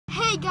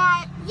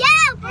guys. Yeah,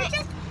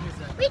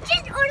 we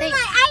just ordered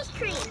my ice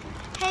cream.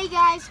 Hey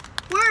guys,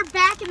 we're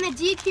back in the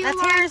DQ That's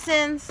line,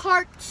 Harrison's.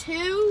 part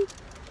 2.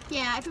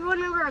 Yeah, if you're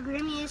wondering where our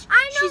Grammy is,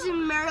 I know. she's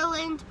in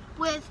Maryland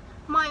with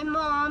my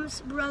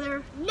mom's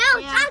brother. No,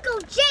 Yeah. it's Uncle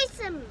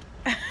Jason.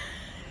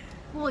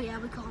 Well, yeah,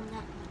 we call him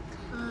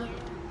that.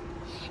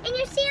 And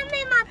you see him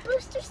in my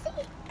booster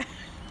seat?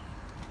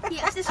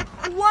 Yes, this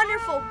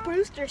wonderful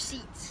booster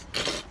seats.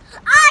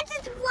 I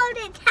just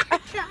floated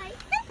that guy.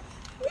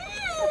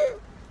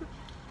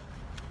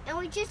 And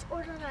we just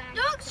ordered our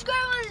Don't subscribe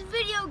on this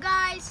video,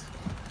 guys.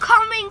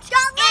 Comment.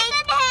 Don't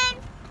listen to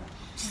him.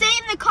 Say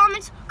in the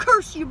comments,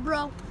 curse you,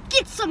 bro.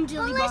 Get some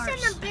dilly Don't bars.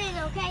 listen to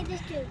Ben, okay?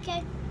 This dude,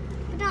 okay?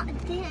 Not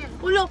him.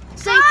 Well, no,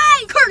 say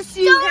Guys, curse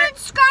you. Don't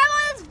subscribe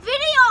on this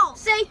video.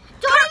 Say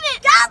Don't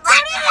listen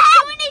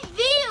to him.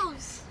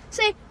 views.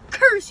 Say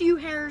curse you,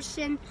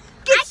 Harrison.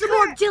 Get I some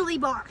more curse. dilly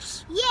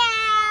bars.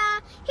 Yeah.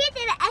 He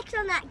did an X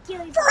on that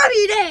gilly. For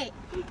every day.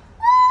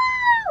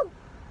 Woo!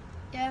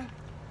 Yeah.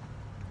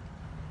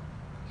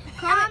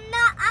 Our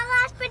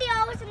last video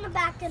I was in the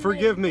back of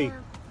Forgive me.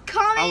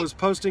 Comment. I was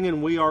posting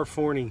in We Are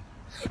Forney.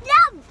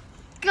 No.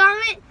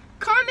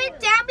 Comment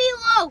down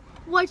below.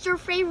 What's your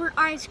favorite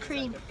ice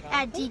cream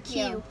at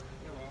DQ?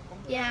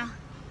 Yeah.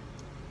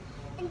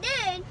 And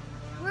then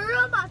we're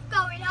almost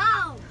going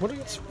home. What are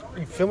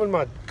you filming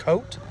my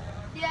coat?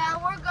 Yeah,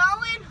 we're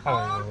going Oh,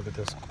 home look at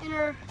this. in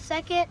a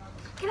second.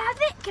 Can I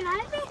have it? Can I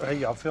have it?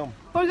 Hey, I'll film.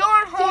 We're going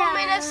home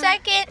in Yeah. a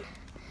second.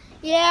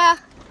 Yeah.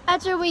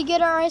 After we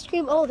get our ice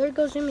cream. Oh, there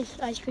goes Jimmy's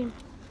ice cream.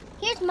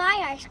 Here's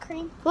my ice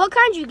cream. What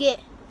kind you get?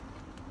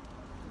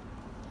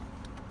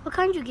 What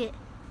kind you get?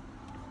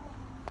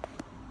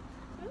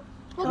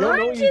 What You don't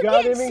know kind what you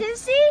got, get, Emmy?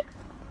 Sissy?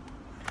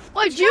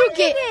 What'd you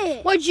get?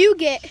 get? What'd you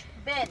get?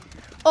 Ben.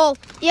 Oh,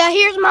 yeah,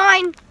 here's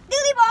mine.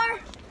 Dilly bar.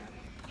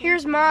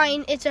 Here's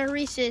mine. It's a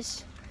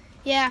Reese's.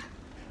 Yeah.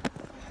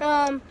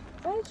 Why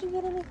did you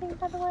get anything,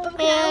 by the way?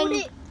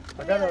 And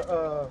I got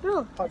a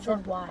no. hot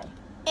chocolate. Why?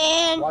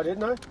 And Why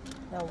didn't I?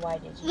 No, why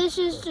did you? this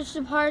is just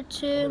a part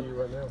Where are 2. you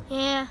right now?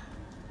 Yeah.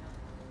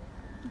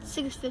 It's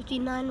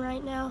 6:59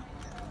 right now.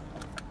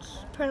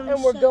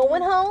 And we're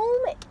going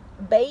home,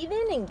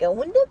 bathing, and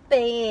going to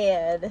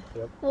bed.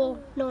 Well,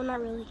 no, not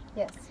really.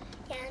 Yes.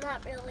 Yeah,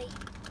 not really.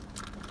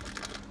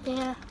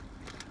 Yeah.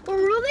 We're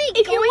really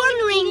If you're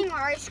wondering,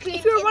 our ice cream.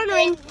 if you're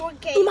wondering, am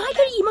I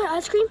gonna eat my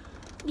ice cream?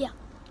 Yeah,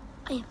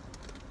 I am.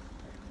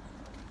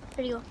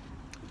 There you go.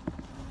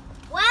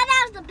 Wow,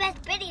 that was the best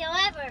video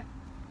ever.